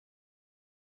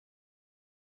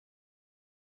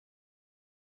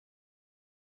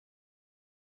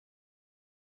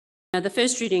Now, the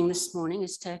first reading this morning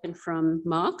is taken from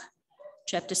Mark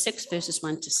chapter 6, verses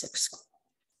 1 to 6.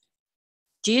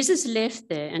 Jesus left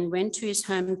there and went to his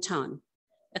hometown,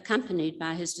 accompanied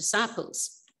by his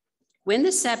disciples. When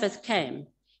the Sabbath came,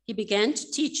 he began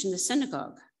to teach in the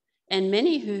synagogue, and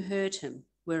many who heard him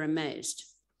were amazed.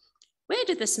 "Where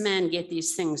did this man get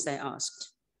these things?" they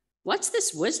asked. "What's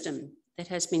this wisdom that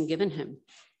has been given him?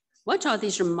 What are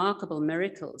these remarkable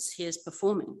miracles he is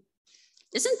performing?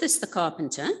 Isn't this the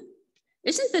carpenter?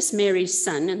 Isn't this Mary's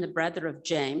son and the brother of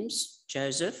James,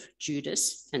 Joseph,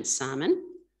 Judas, and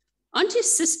Simon? Aren't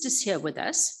his sisters here with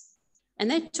us?" And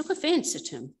they took offense at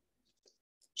him.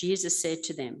 Jesus said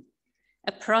to them,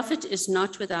 "A prophet is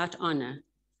not without honor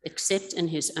except in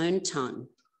his own town,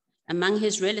 among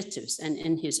his relatives, and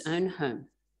in his own home."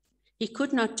 He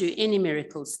could not do any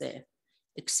miracles there,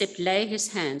 except lay his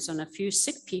hands on a few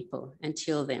sick people and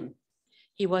heal them.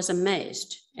 He was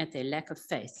amazed at their lack of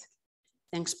faith.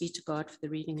 Thanks be to God for the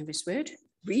reading of his word.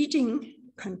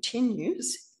 Reading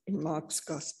continues in Mark's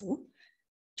Gospel,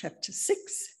 chapter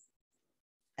 6,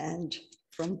 and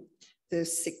from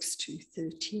verse 6 to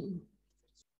 13.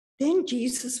 Then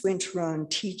Jesus went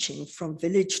around teaching from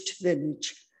village to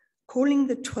village. Calling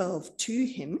the 12 to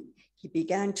him, he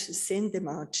began to send them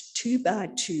out 2 by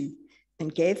 2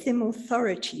 and gave them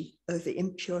authority over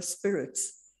impure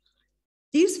spirits.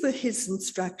 These were his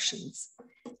instructions.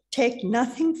 "Take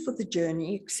nothing for the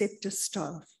journey except a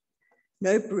staff.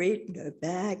 No bread, no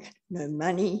bag, no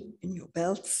money in your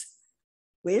belts.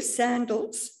 Wear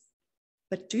sandals,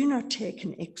 but do not take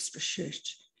an extra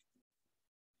shirt.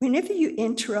 Whenever you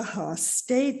enter a house,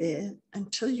 stay there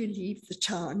until you leave the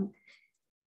town.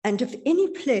 And if any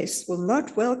place will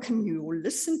not welcome you or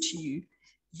listen to you,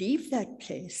 leave that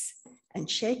place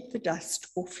and shake the dust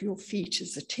off your feet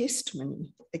as a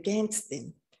testimony against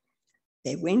them."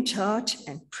 They went out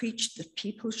and preached that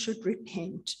people should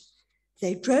repent.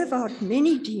 They drove out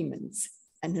many demons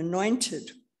and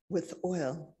anointed with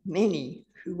oil many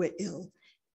who were ill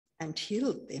and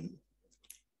healed them.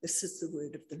 This is the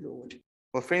word of the Lord.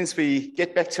 Well, friends, we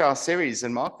get back to our series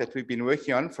in Mark that we've been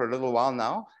working on for a little while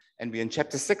now, and we're in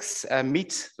chapter 6.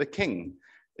 Meet the King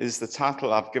is the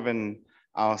title I've given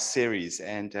our series,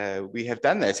 and we have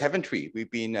done that, haven't we? We've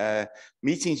been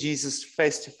meeting Jesus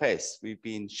face to face. We've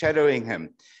been shadowing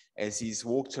him as he's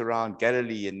walked around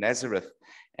Galilee and Nazareth,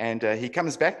 and he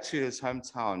comes back to his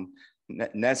hometown,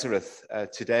 Nazareth,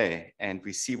 today, and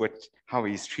we see how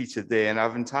he's treated there. And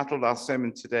I've entitled our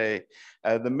sermon today,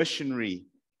 The Missionary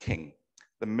King,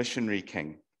 the Missionary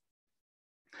King.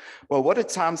 Well, what a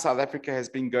time South Africa has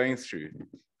been going through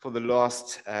for the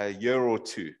last year or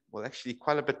two. Well, actually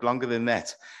quite a bit longer than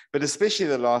that, but especially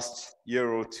the last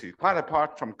year or two. Quite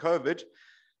apart from COVID,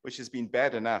 which has been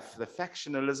bad enough, the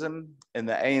factionalism in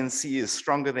the ANC is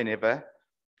stronger than ever.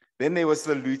 Then there was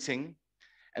the looting,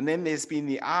 and then there's been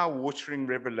the eye-watering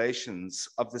revelations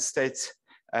of the State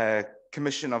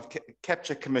Commission of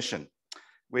Capture Commission,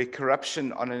 where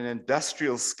corruption on an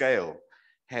industrial scale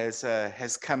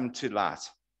has come to light.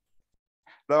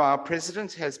 Though our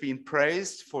president has been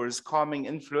praised for his calming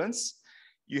influence,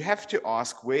 you have to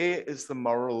ask, where is the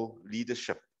moral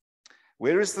leadership?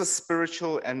 Where is the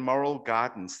spiritual and moral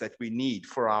guidance that we need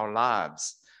for our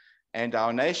lives and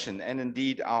our nation, and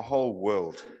indeed our whole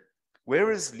world?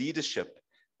 Where is leadership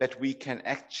that we can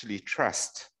actually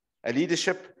trust? A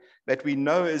leadership that we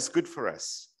know is good for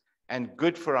us and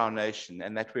good for our nation,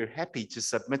 and that we're happy to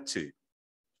submit to.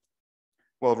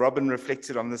 Well, Robin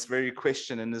reflected on this very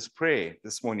question in his prayer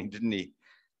this morning, didn't he?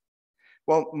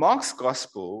 Well, Mark's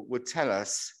gospel would tell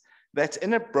us that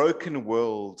in a broken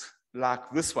world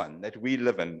like this one that we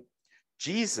live in,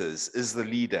 Jesus is the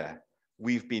leader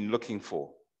we've been looking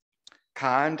for.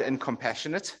 Kind and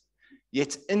compassionate,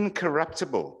 yet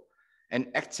incorruptible,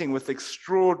 and acting with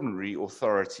extraordinary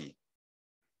authority.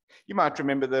 You might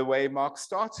remember the way Mark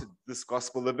started this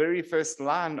gospel, the very first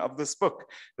line of this book,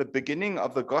 the beginning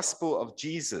of the gospel of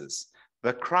Jesus,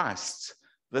 the Christ,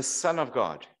 the Son of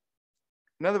God.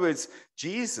 In other words,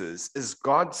 Jesus is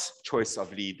God's choice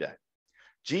of leader.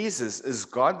 Jesus is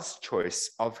God's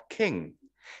choice of king.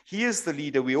 He is the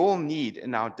leader we all need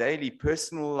in our daily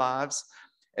personal lives,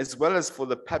 as well as for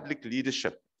the public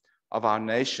leadership of our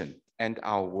nation and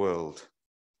our world.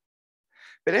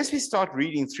 But as we start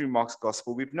reading through Mark's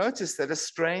gospel, we've noticed that a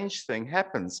strange thing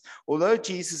happens. Although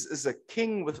Jesus is a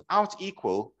king without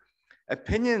equal,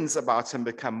 opinions about him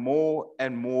become more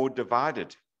and more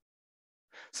divided.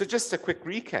 So just a quick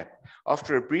recap.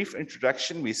 After a brief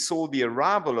introduction, we saw the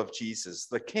arrival of Jesus,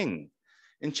 the king,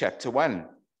 in chapter 1.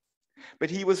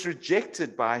 But he was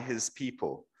rejected by his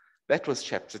people. That was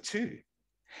chapter 2.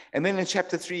 And then in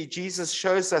chapter 3, Jesus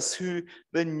shows us who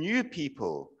the new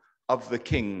people of the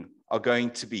king are going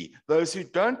to be. Those who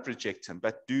don't reject him,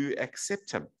 but do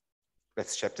accept him.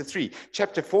 That's chapter 3.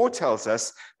 Chapter 4 tells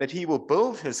us that he will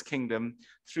build his kingdom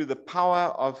through the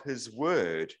power of his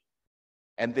word.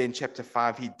 And then chapter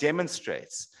 5, he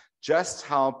demonstrates just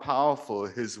how powerful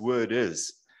his word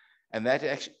is. And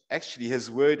that actually his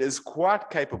word is quite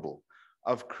capable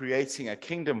of creating a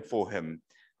kingdom for him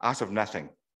out of nothing.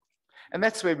 And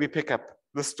that's where we pick up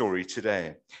the story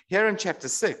today. Here in chapter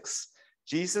 6,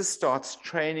 Jesus starts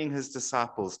training his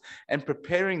disciples and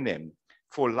preparing them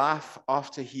for life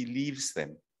after he leaves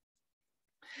them.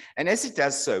 And as he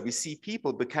does so, we see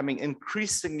people becoming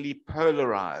increasingly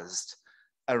polarized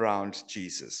around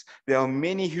Jesus. There are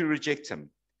many who reject him,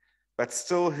 but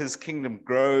still his kingdom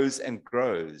grows and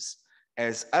grows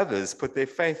as others put their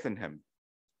faith in him.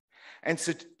 And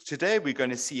so today we're going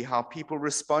to see how people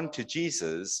respond to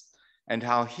Jesus and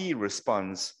how he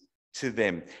responds to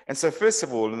them. And so first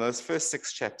of all, in those first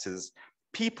 6 chapters,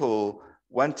 people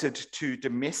wanted to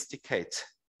domesticate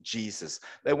Jesus.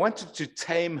 They wanted to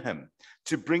tame him,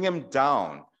 to bring him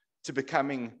down to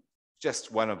becoming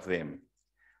just one of them.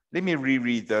 Let me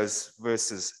reread those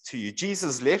verses to you.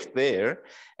 Jesus left there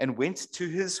and went to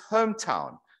his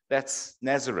hometown, that's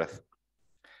Nazareth,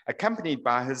 accompanied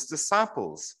by his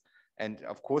disciples. And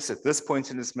of course, at this point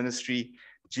in his ministry,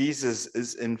 Jesus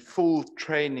is in full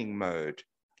training mode.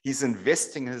 He's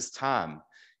investing his time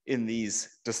in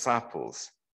these disciples.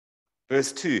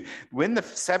 Verse 2, when the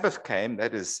Sabbath came,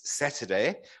 that is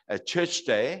Saturday, a church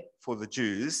day for the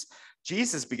Jews,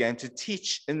 Jesus began to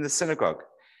teach in the synagogue,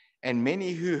 and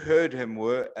many who heard him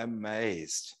were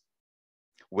amazed.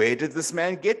 Where did this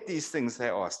man get these things, they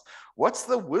asked. What's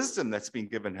the wisdom that's been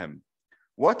given him?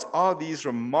 What are these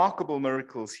remarkable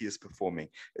miracles he is performing?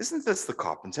 Isn't this the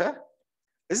carpenter?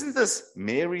 Isn't this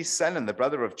Mary's son and the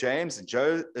brother of James and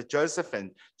Joseph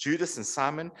and Judas and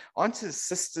Simon? Aren't his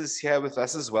sisters here with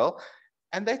us as well?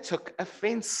 And they took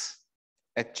offense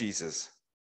at Jesus.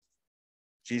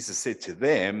 Jesus said to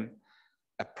them,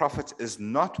 a prophet is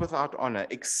not without honor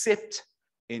except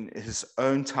in his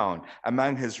own town,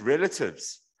 among his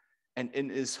relatives, and in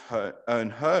his own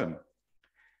home.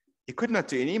 He could not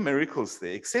do any miracles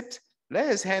there except lay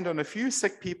his hand on a few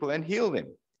sick people and heal them.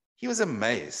 He was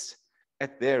amazed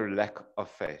at their lack of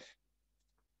faith.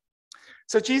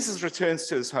 So Jesus returns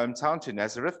to his hometown, to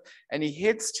Nazareth, and he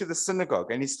heads to the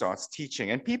synagogue and he starts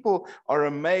teaching. And people are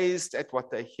amazed at what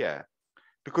they hear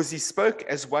because he spoke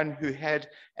as one who had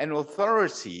an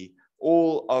authority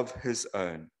all of his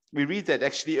own. We read that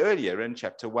actually earlier in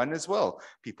chapter 1 as well.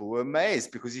 People were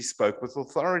amazed because he spoke with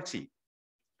authority.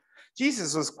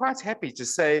 Jesus was quite happy to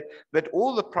say that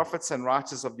all the prophets and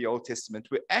writers of the Old Testament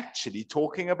were actually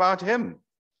talking about him,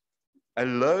 a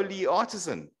lowly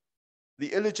artisan,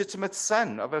 the illegitimate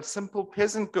son of a simple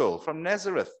peasant girl from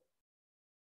Nazareth.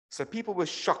 So people were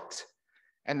shocked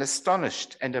and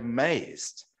astonished and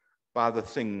amazed by the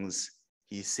things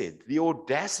he said, the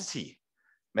audacity,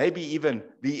 maybe even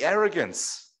the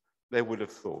arrogance, they would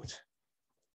have thought.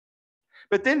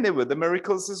 But then there were the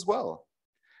miracles as well.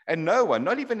 And no one,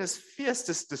 not even his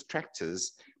fiercest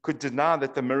detractors, could deny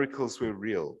that the miracles were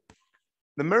real.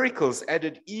 The miracles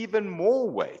added even more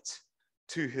weight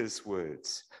to his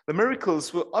words. The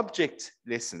miracles were object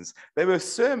lessons. They were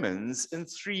sermons in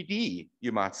 3D,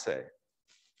 you might say.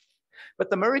 But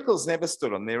the miracles never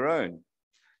stood on their own.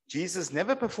 Jesus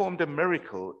never performed a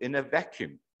miracle in a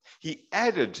vacuum. He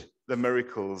added the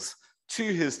miracles to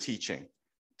his teaching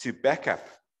to back up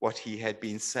what he had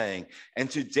been saying and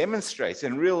to demonstrate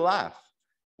in real life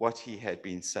what he had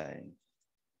been saying.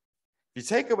 If you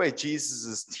take away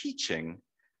Jesus' teaching,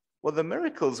 well, the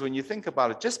miracles, when you think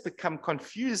about it, just become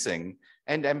confusing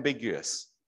and ambiguous.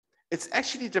 It's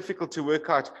actually difficult to work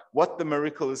out what the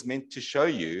miracle is meant to show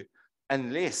you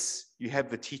unless you have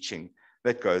the teaching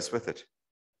that goes with it.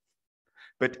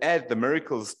 But add the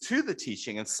miracles to the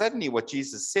teaching, and suddenly what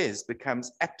Jesus says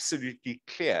becomes absolutely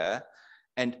clear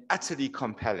and utterly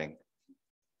compelling.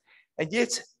 And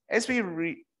yet, as we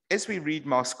read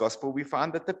Mark's gospel, we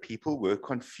find that the people were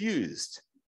confused.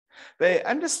 They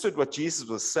understood what Jesus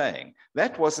was saying.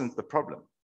 That wasn't the problem.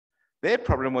 Their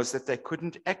problem was that they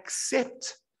couldn't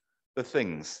accept the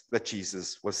things that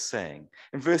Jesus was saying.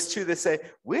 In verse 2, they say,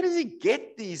 where does he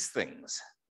get these things?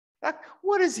 Like,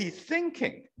 what is he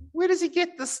thinking? Where does he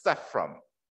get this stuff from?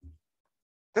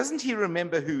 Doesn't he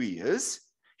remember who he is?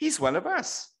 He's one of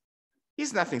us.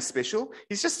 He's nothing special.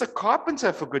 He's just a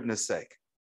carpenter, for goodness sake.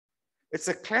 It's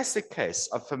a classic case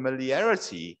of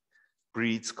familiarity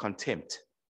breeds contempt.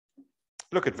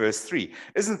 Look at verse 3.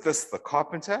 Isn't this the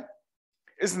carpenter?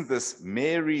 Isn't this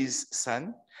Mary's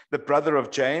son, the brother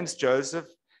of James, Joseph,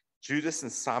 Judas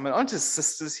and Simon, aren't his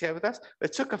sisters here with us? They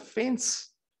took offense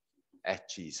at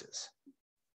Jesus.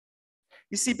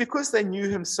 You see, because they knew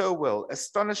him so well,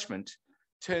 astonishment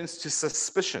turns to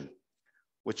suspicion,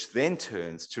 which then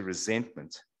turns to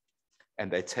resentment, and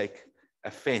they take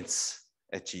offense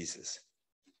at Jesus.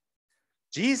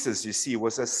 Jesus, you see,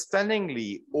 was a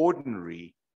stunningly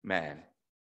ordinary man.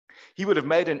 He would have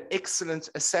made an excellent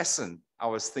assassin, I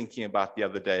was thinking about the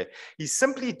other day. He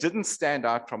simply didn't stand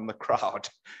out from the crowd.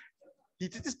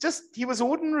 He was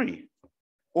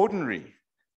ordinary.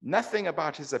 Nothing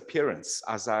about his appearance,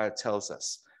 Isaiah tells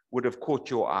us, would have caught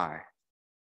your eye.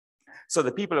 So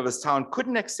the people of his town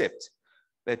couldn't accept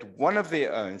that one of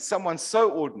their own, someone so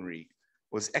ordinary,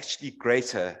 was actually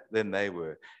greater than they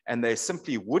were, and they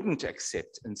simply wouldn't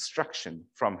accept instruction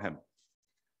from him.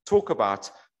 Talk about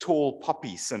tall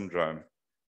poppy syndrome.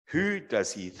 Who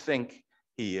does he think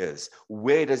he is?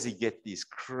 Where does he get these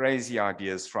crazy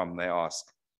ideas from, they ask.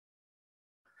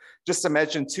 Just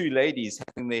imagine two ladies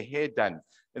having their hair done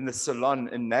in the salon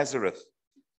in Nazareth.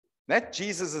 That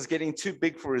Jesus is getting too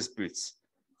big for his boots.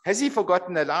 Has he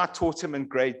forgotten that I taught him in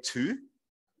grade 2?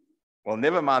 Well,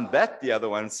 never mind that, the other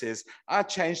one says, I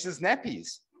changed his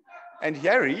nappies. And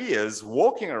here he is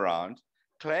walking around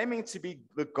claiming to be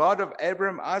the God of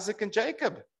Abraham, Isaac, and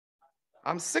Jacob.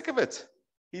 I'm sick of it.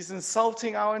 He's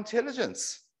insulting our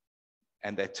intelligence.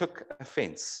 And they took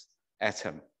offense at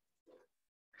him.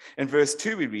 In verse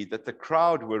 2, we read that the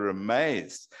crowd were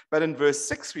amazed. But in verse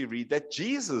 6, we read that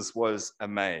Jesus was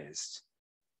amazed.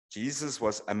 Jesus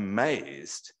was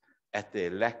amazed at their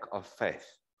lack of faith,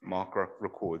 Mark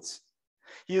records.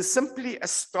 He is simply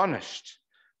astonished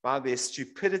by their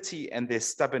stupidity and their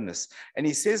stubbornness. And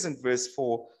he says in verse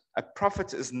 4, a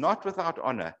prophet is not without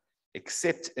honor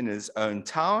except in his own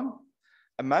town,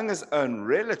 among his own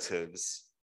relatives,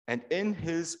 and in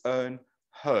his own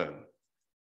home.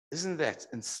 Isn't that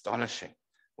astonishing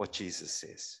what Jesus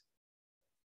says?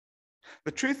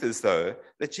 The truth is, though,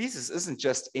 that Jesus isn't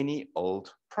just any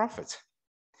old prophet.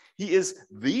 He is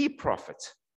the prophet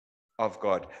of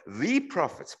God, the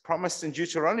prophet promised in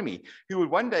Deuteronomy, who would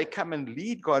one day come and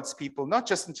lead God's people not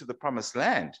just into the promised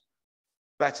land,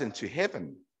 but into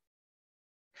heaven.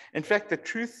 In fact, the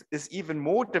truth is even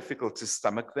more difficult to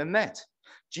stomach than that.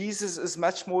 Jesus is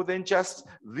much more than just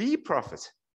the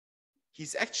prophet.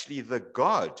 He's actually the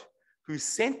God who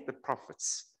sent the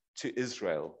prophets to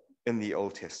Israel in the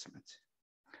Old Testament.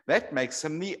 That makes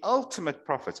him the ultimate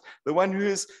prophet, the one who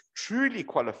is truly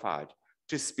qualified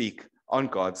to speak on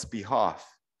God's behalf.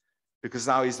 Because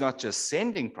now he's not just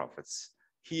sending prophets,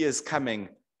 he is coming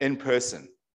in person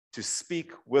to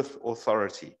speak with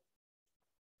authority.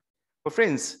 Well,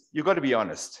 friends, you've got to be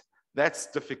honest. That's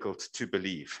difficult to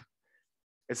believe.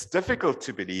 It's difficult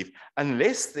to believe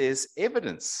unless there's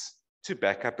evidence to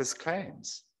back up his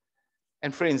claims.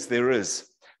 And friends, there is.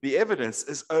 The evidence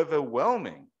is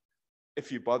overwhelming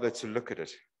if you bother to look at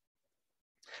it.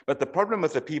 But the problem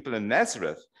with the people in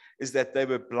Nazareth is that they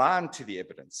were blind to the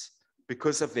evidence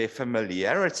because of their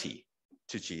familiarity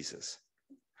to Jesus.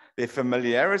 Their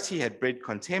familiarity had bred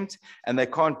contempt, and they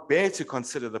can't bear to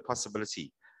consider the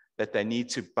possibility that they need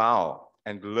to bow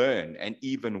and learn and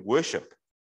even worship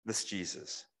this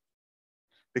Jesus.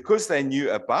 Because they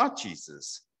knew about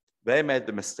Jesus, they made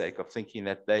the mistake of thinking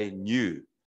that they knew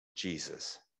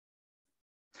Jesus.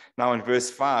 Now in verse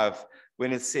 5,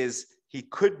 when it says he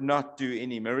could not do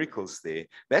any miracles there,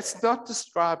 that's not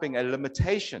describing a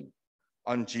limitation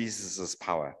on Jesus's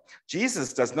power.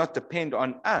 Jesus does not depend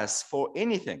on us for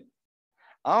anything.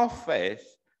 Our faith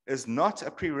is not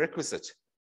a prerequisite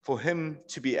for him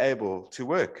to be able to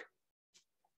work.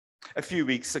 A few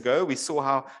weeks ago, we saw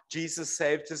how Jesus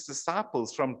saved his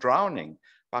disciples from drowning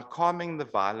by calming the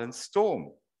violent storm.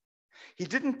 He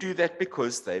didn't do that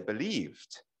because they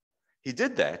believed. He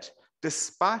did that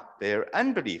despite their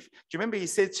unbelief. Do you remember he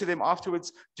said to them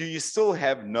afterwards, do you still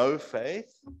have no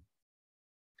faith?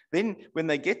 Then when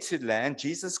they get to land,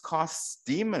 Jesus casts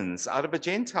demons out of a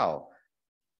Gentile.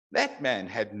 That man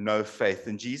had no faith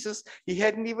in Jesus. He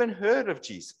hadn't even heard of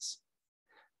Jesus.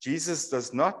 Jesus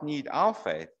does not need our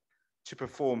faith to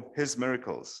perform his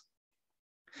miracles.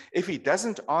 If he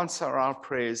doesn't answer our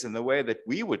prayers in the way that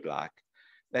we would like,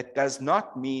 that does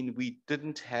not mean we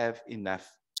didn't have enough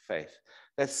faith.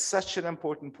 That's such an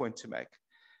important point to make,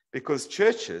 because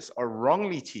churches are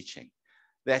wrongly teaching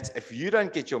that if you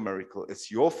don't get your miracle, it's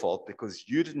your fault because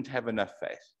you didn't have enough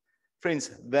faith.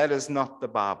 Friends, that is not the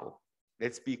Bible.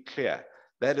 Let's be clear.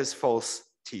 That is false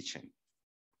teaching.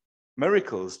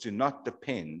 Miracles do not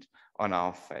depend on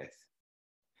our faith.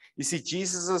 You see,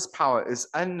 Jesus' power is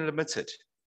unlimited,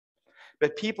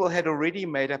 but people had already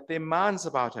made up their minds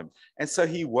about him. And so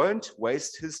he won't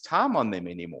waste his time on them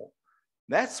anymore.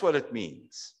 That's what it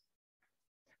means.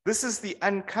 This is the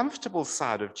uncomfortable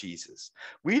side of Jesus.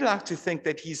 We like to think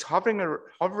that he's hovering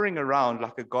around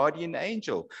like a guardian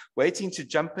angel, waiting to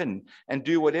jump in and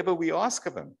do whatever we ask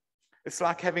of him. It's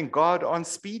like having God on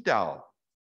speed dial.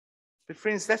 But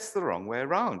friends, that's the wrong way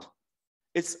around.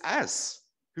 It's us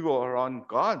who are on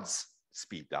God's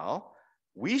speed dial.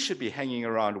 We should be hanging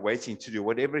around waiting to do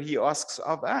whatever he asks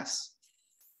of us.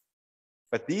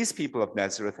 But these people of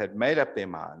Nazareth had made up their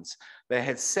minds. They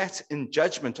had sat in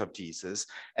judgment of Jesus,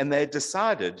 and they had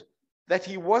decided that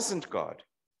he wasn't God.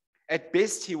 At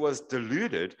best, he was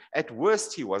deluded. At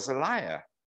worst, he was a liar.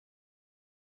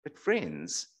 But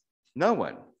friends, no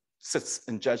one sits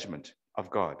in judgment of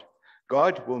God.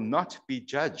 God will not be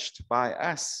judged by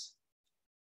us.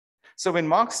 So when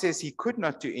Mark says he could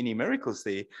not do any miracles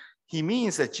there, he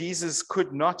means that Jesus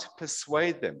could not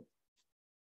persuade them.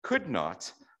 Could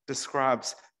not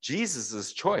describes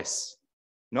Jesus's choice,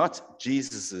 not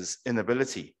Jesus's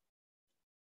inability.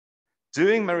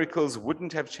 Doing miracles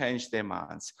wouldn't have changed their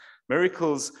minds.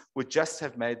 Miracles would just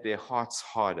have made their hearts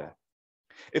harder.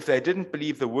 If they didn't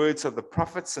believe the words of the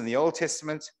prophets in the Old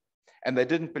Testament, and they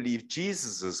didn't believe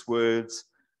Jesus's words,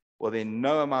 well, then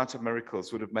no amount of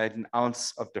miracles would have made an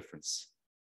ounce of difference.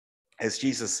 As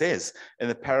Jesus says in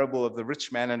the parable of the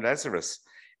rich man and Lazarus,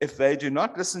 if they do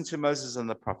not listen to Moses and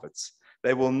the prophets,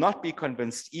 they will not be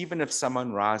convinced even if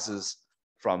someone rises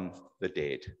from the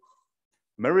dead.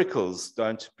 Miracles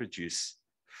don't produce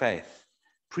faith.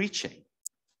 Preaching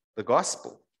the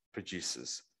gospel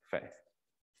produces faith.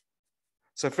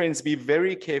 So friends, be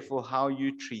very careful how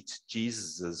you treat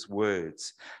Jesus's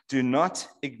words. Do not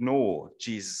ignore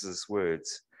Jesus's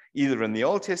words, either in the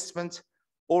Old Testament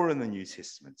or in the New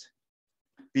Testament.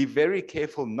 Be very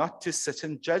careful not to sit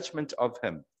in judgment of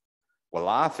him. Well,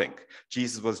 I think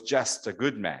Jesus was just a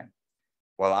good man.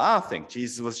 Well, I think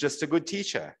Jesus was just a good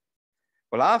teacher.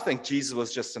 Well, I think Jesus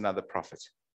was just another prophet.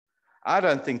 I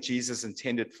don't think Jesus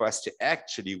intended for us to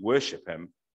actually worship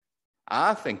him.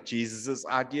 I think Jesus's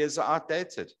ideas are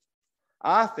outdated.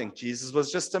 I think Jesus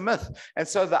was just a myth. And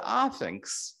so the I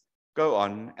thinks go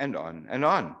on and on and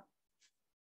on.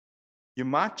 You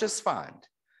might just find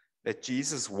that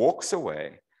Jesus walks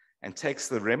away and takes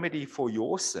the remedy for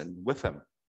your sin with him.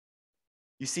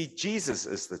 You see, Jesus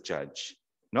is the judge,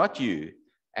 not you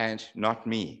and not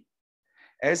me.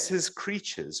 As his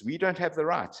creatures, we don't have the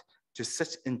right to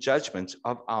sit in judgment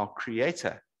of our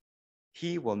Creator.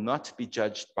 He will not be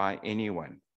judged by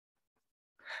anyone.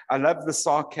 I love the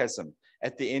sarcasm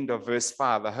at the end of verse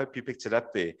 5. I hope you picked it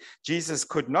up there. Jesus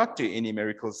could not do any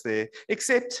miracles there,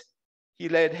 except he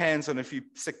laid hands on a few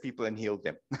sick people and healed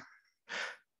them.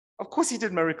 Of course, he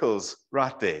did miracles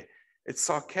right there. It's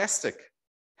sarcastic.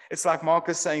 It's like Mark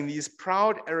is saying these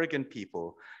proud, arrogant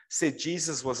people said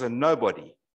Jesus was a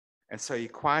nobody. And so he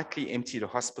quietly emptied a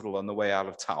hospital on the way out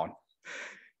of town.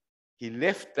 He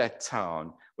left that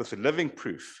town with a living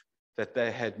proof that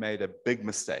they had made a big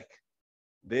mistake.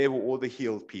 There were all the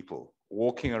healed people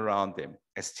walking around them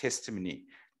as testimony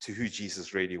to who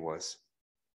Jesus really was.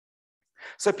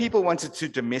 So people wanted to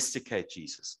domesticate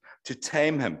Jesus, to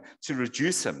tame him, to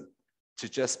reduce him to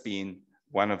just being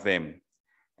one of them.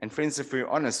 And friends, if we're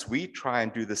honest, we try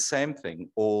and do the same thing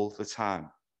all the time.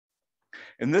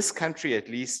 In this country, at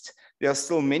least, there are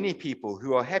still many people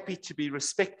who are happy to be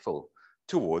respectful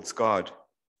towards God.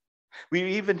 We're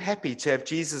even happy to have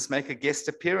Jesus make a guest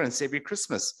appearance every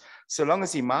Christmas, so long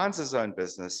as he minds his own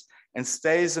business and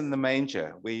stays in the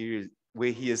manger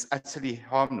where he is utterly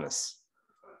harmless.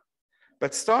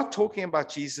 But start talking about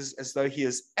Jesus as though he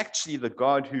is actually the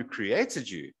God who created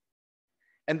you,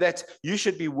 and that you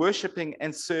should be worshiping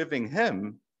and serving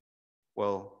him,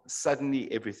 well,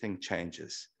 suddenly everything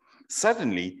changes.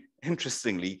 Suddenly,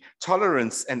 interestingly,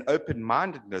 tolerance and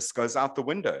open-mindedness goes out the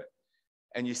window,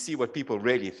 and you see what people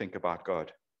really think about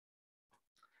God.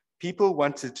 People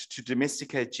wanted to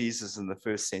domesticate Jesus in the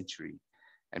first century,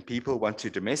 and people want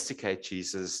to domesticate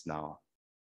Jesus now.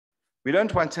 We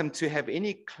don't want him to have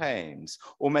any claims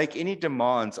or make any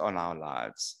demands on our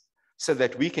lives so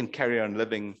that we can carry on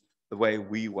living the way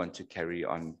we want to carry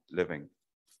on living.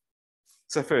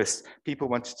 So first, people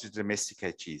wanted to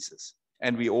domesticate Jesus,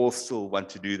 and we all still want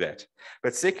to do that.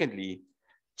 But secondly,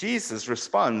 Jesus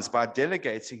responds by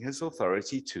delegating his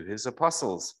authority to his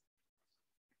apostles.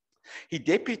 He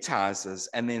deputizes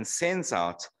and then sends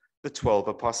out the 12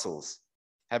 apostles.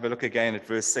 Have a look again at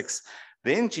verse 6.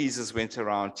 Then Jesus went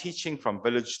around teaching from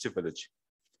village to village,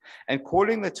 and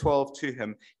calling the 12 to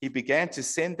him, he began to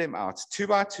send them out 2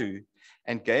 by 2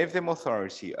 and gave them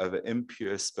authority over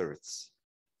impure spirits.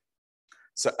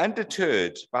 So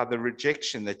undeterred by the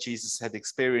rejection that Jesus had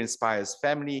experienced by his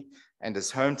family and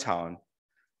his hometown,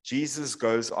 Jesus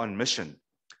goes on mission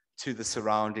to the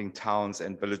surrounding towns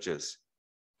and villages.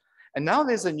 And now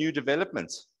there's a new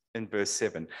development in verse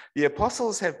 7. The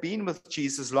apostles have been with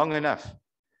Jesus long enough,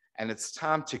 and it's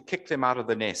time to kick them out of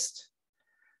the nest.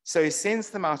 So he sends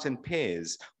them out in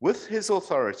pairs with his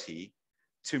authority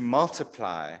to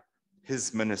multiply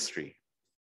his ministry.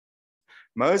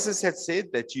 Moses had said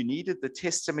that you needed the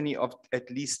testimony of at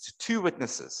least 2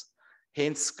 witnesses,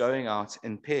 hence going out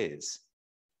in pairs.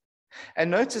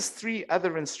 And notice 3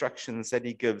 other instructions that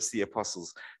he gives the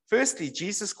apostles. Firstly,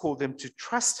 Jesus called them to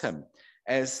trust him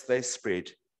as they spread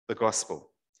the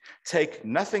gospel. Take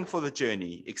nothing for the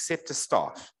journey except a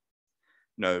staff.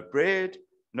 No bread,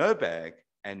 no bag,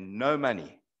 and no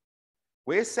money.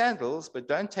 Wear sandals, but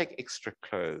don't take extra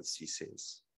clothes, he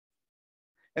says.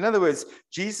 In other words,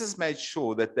 Jesus made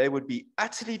sure that they would be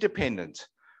utterly dependent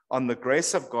on the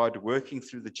grace of God working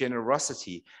through the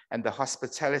generosity and the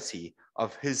hospitality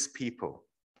of his people.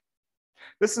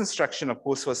 This instruction, of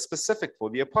course, was specific for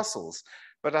the apostles,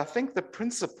 but I think the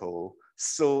principle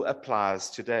still applies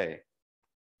today.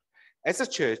 As a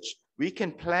church, we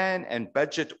can plan and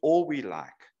budget all we like,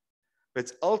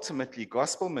 but ultimately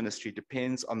gospel ministry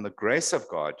depends on the grace of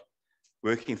God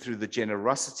working through the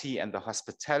generosity and the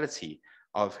hospitality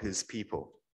of his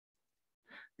people.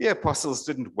 The apostles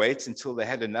didn't wait until they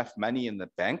had enough money in the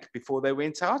bank before they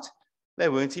went out. They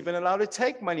weren't even allowed to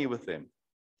take money with them.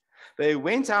 They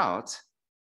went out,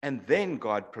 and then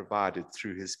God provided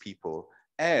through his people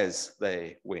as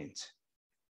they went.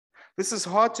 This is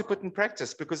hard to put in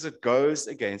practice because it goes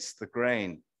against the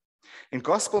grain. In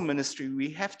gospel ministry, we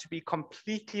have to be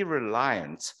completely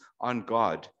reliant on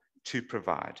God to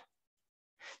provide.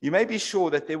 You may be sure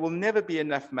that there will never be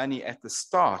enough money at the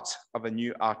start of a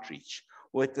new outreach,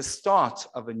 or at the start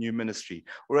of a new ministry,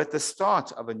 or at the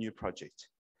start of a new project.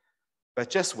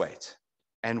 But just wait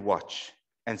and watch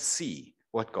and see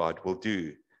what God will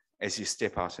do as you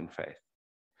step out in faith.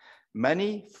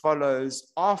 Money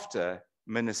follows after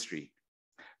ministry.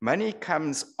 Money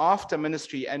comes after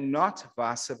ministry and not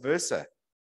vice versa.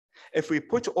 If we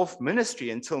put off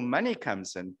ministry until money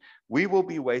comes in, we will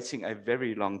be waiting a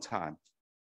very long time.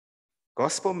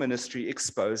 Gospel ministry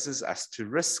exposes us to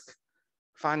risk,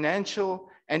 financial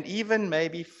and even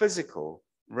maybe physical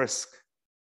risk.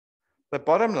 The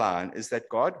bottom line is that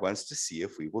God wants to see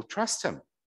if we will trust him.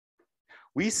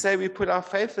 We say we put our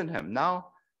faith in him. Now,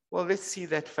 well, let's see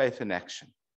that faith in action.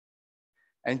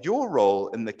 And your role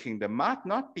in the kingdom might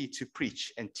not be to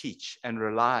preach and teach and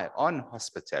rely on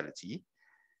hospitality.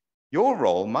 Your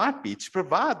role might be to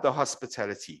provide the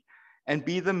hospitality and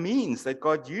be the means that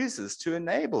God uses to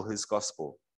enable his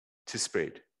gospel to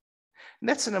spread. And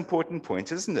that's an important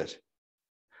point, isn't it?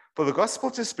 For the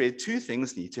gospel to spread, 2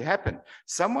 things need to happen.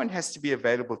 Someone has to be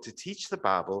available to teach the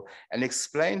Bible and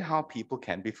explain how people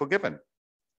can be forgiven.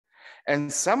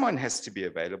 And someone has to be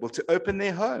available to open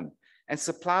their home and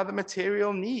supply the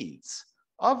material needs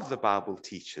of the Bible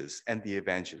teachers and the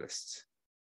evangelists.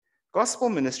 Gospel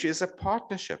ministry is a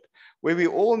partnership where we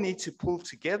all need to pull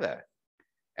together,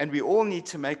 and we all need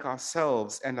to make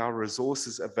ourselves and our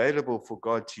resources available for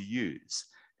God to use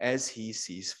as he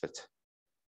sees fit.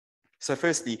 So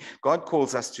firstly, God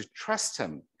calls us to trust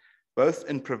him, both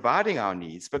in providing our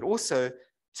needs, but also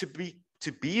to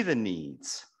be the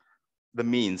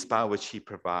means by which he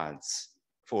provides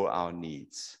for our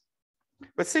needs.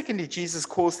 But secondly, Jesus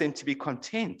calls them to be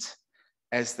content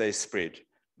as they spread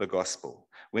the gospel.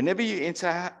 Whenever you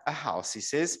enter a house, he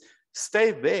says,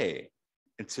 stay there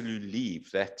until you leave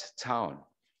that town.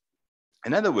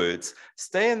 In other words,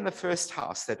 stay in the first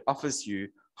house that offers you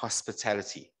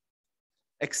hospitality.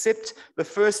 Accept the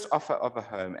first offer of a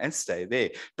home and stay there.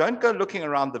 Don't go looking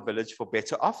around the village for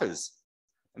better offers.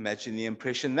 Imagine the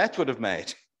impression that would have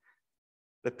made.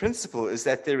 The principle is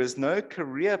that there is no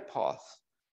career path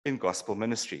in gospel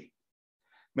ministry.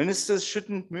 Ministers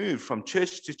shouldn't move from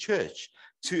church to church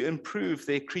to improve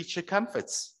their creature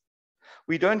comforts.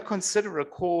 We don't consider a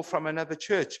call from another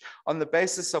church on the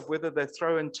basis of whether they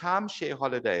throw in timeshare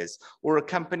holidays or a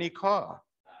company car.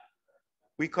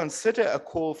 We consider a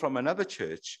call from another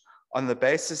church on the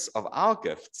basis of our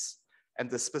gifts and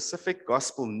the specific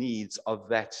gospel needs of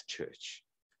that church.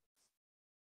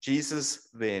 Jesus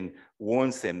then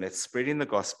warns them that spreading the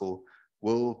gospel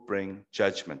will bring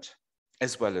judgment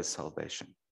as well as salvation.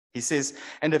 He says,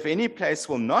 and if any place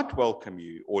will not welcome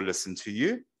you or listen to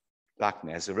you, like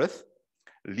Nazareth,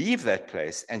 leave that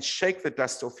place and shake the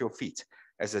dust off your feet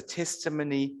as a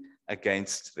testimony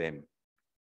against them.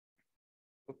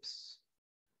 Oops.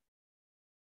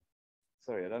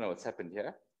 Sorry, I don't know what's happened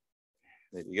here.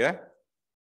 There we go.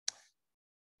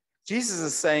 Jesus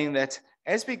is saying that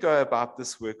as we go about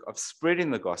this work of spreading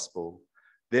the gospel,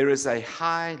 there is a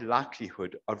high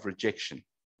likelihood of rejection.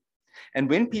 And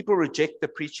when people reject the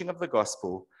preaching of the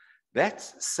gospel, that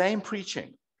same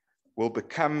preaching will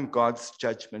become God's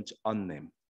judgment on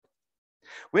them.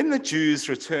 When the Jews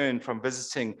returned from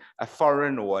visiting a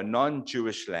foreign or a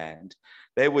non-Jewish land,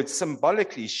 they would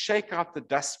symbolically shake out the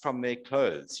dust from their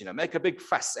clothes, make a big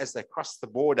fuss as they crossed the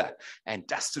border and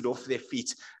dusted off their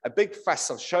feet, a big fuss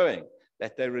of showing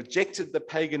that they rejected the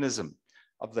paganism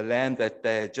of the land that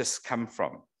they had just come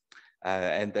from,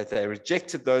 and that they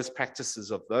rejected those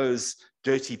practices of those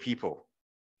dirty people.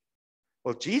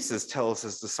 Well, Jesus tells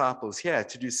his disciples here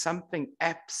to do something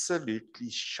absolutely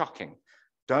shocking.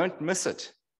 Don't miss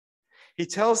it. He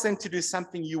tells them to do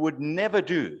something you would never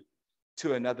do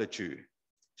to another Jew.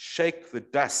 Shake the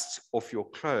dust off your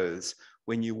clothes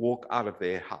when you walk out of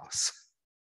their house.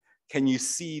 Can you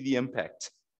see the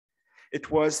impact? It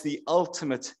was the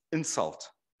ultimate insult.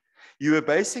 You were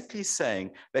basically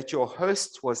saying that your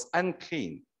host was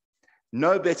unclean,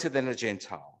 no better than a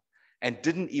Gentile, and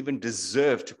didn't even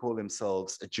deserve to call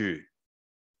themselves a Jew.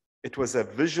 It was a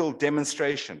visual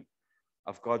demonstration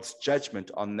of God's judgment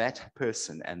on that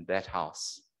person and that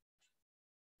house.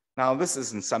 Now, this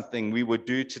isn't something we would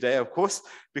do today, of course,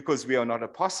 because we are not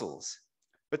apostles,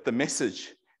 but the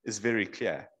message is very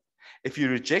clear. If you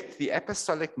reject the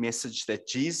apostolic message that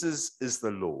Jesus is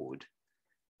the Lord,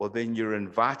 well, then you're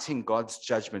inviting God's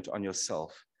judgment on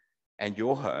yourself and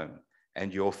your home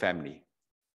and your family.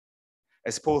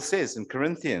 As Paul says in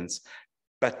Corinthians,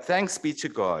 but thanks be to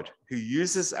God who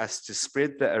uses us to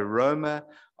spread the aroma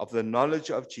of the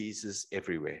knowledge of Jesus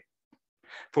everywhere.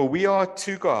 For we are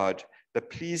to God the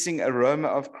pleasing aroma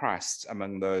of Christ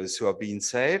among those who are being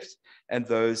saved and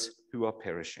those who are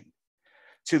perishing.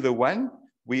 To the one,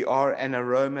 we are an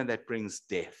aroma that brings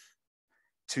death.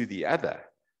 To the other,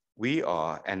 we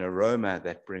are an aroma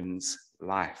that brings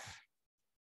life.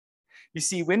 You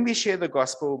see, when we share the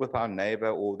gospel with our neighbor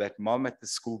or that mom at the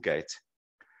school gate,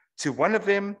 to one of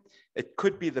them, it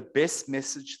could be the best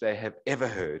message they have ever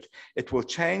heard. It will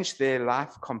change their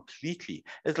life completely.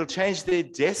 It'll change their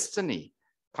destiny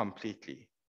completely.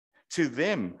 To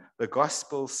them, the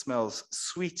gospel smells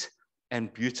sweet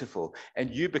and beautiful, and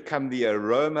you become the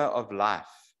aroma of life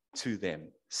to them,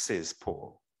 says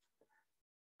Paul.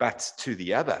 But to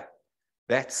the other,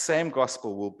 that same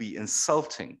gospel will be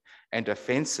insulting and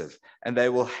offensive, and they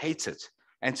will hate it.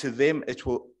 And to them, it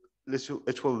will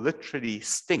literally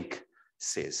stink,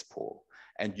 says Paul,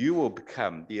 and you will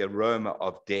become the aroma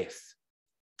of death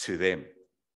to them.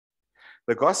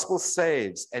 The gospel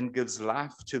saves and gives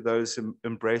life to those who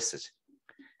embrace it,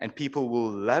 and people will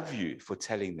love you for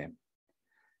telling them.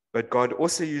 But God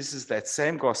also uses that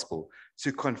same gospel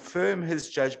to confirm his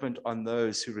judgment on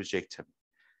those who reject him,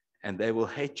 and they will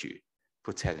hate you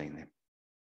for telling them.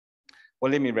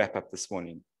 Well, let me wrap up this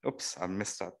morning. Oops, I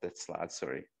messed up that slide,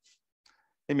 sorry.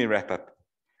 Let me wrap up.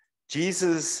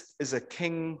 Jesus is a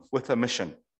king with a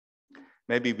mission.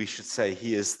 Maybe we should say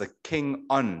he is the king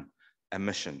on a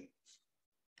mission.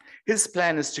 His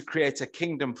plan is to create a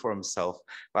kingdom for himself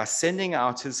by sending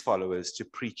out his followers to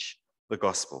preach the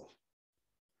gospel.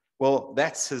 Well,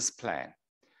 that's his plan.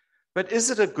 But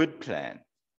is it a good plan?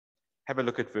 Have a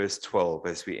look at verse 12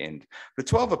 as we end. The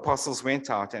 12 apostles went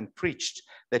out and preached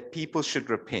that people should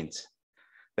repent.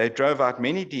 They drove out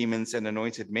many demons and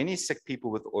anointed many sick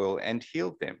people with oil and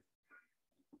healed them.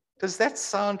 Does that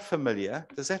sound familiar?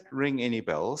 Does that ring any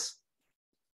bells?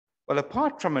 Well,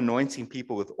 apart from anointing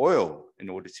people with oil in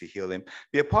order to heal them,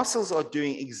 the apostles are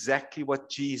doing exactly what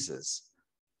Jesus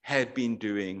had been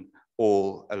doing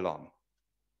all along.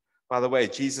 By the way,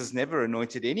 Jesus never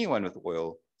anointed anyone with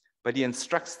oil, but he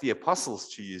instructs the apostles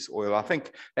to use oil. I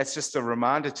think that's just a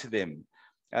reminder to them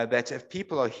that if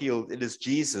people are healed, it is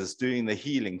Jesus doing the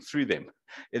healing through them.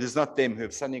 It is not them who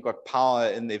have suddenly got power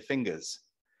in their fingers.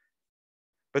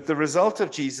 But the result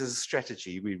of Jesus'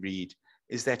 strategy, we read,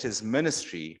 is that his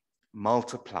ministry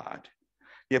multiplied.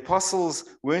 The apostles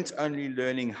weren't only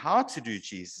learning how to do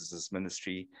Jesus'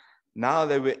 ministry, now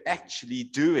they were actually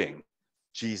doing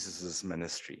Jesus'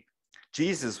 ministry.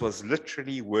 Jesus was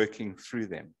literally working through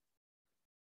them.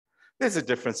 There's a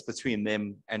difference between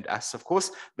them and us, of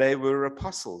course. They were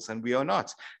apostles and we are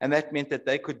not. And that meant that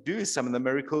they could do some of the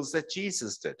miracles that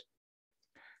Jesus did.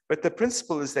 But the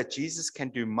principle is that Jesus can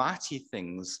do mighty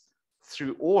things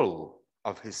through all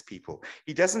of his people.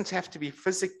 He doesn't have to be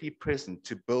physically present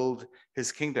to build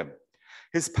his kingdom.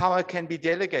 His power can be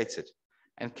delegated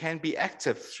and can be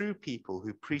active through people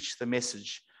who preach the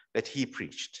message that he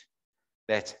preached,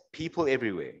 that people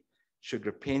everywhere should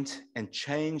repent and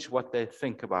change what they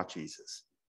think about Jesus.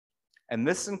 and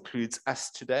this includes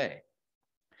us today.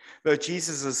 Though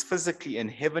Jesus is physically in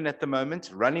heaven at the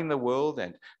moment, running the world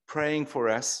and praying for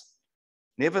us,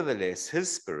 nevertheless,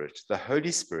 his Spirit, the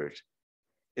Holy Spirit,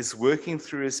 is working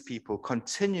through his people,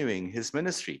 continuing his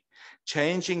ministry,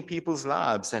 changing people's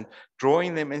lives and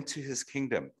drawing them into his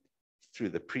kingdom through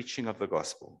the preaching of the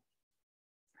gospel.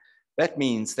 That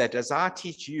means that as I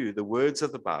teach you the words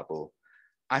of the Bible,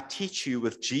 I teach you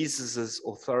with Jesus'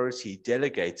 authority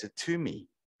delegated to me.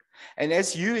 And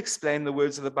as you explain the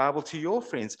words of the Bible to your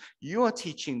friends, you are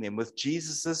teaching them with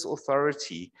Jesus'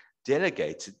 authority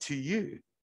delegated to you.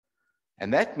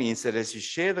 And that means that as you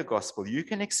share the gospel, you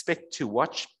can expect to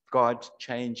watch God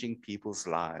changing people's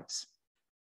lives.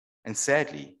 And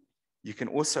sadly, you can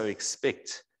also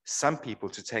expect some people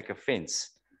to take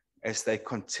offense as they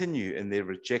continue in their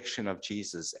rejection of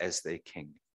Jesus as their king.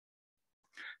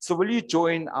 So will you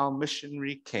join our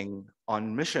missionary king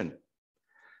on mission,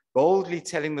 boldly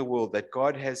telling the world that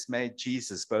God has made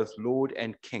Jesus both Lord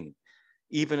and King,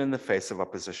 even in the face of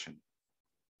opposition?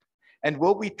 And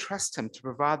will we trust him to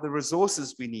provide the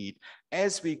resources we need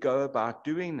as we go about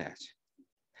doing that?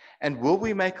 And will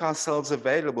we make ourselves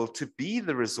available to be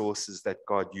the resources that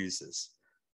God uses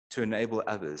to enable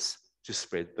others to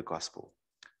spread the gospel?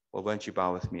 Well, won't you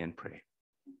bow with me in prayer?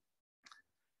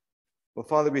 Well,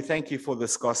 Father, we thank you for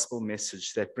this gospel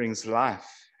message that brings life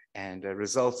and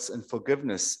results in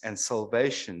forgiveness and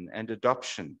salvation and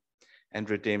adoption and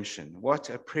redemption. What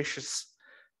a precious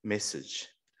message,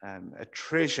 a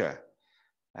treasure.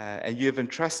 And you have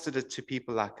entrusted it to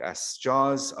people like us,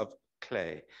 jars of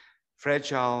clay,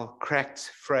 fragile,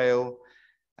 cracked, frail.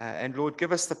 And Lord,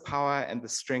 give us the power and the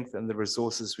strength and the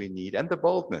resources we need and the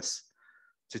boldness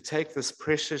to take this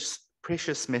precious,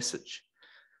 precious message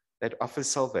that offers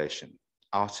salvation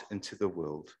out into the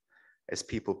world as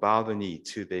people bow the knee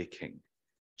to their King,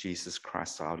 Jesus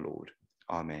Christ our Lord.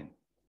 Amen.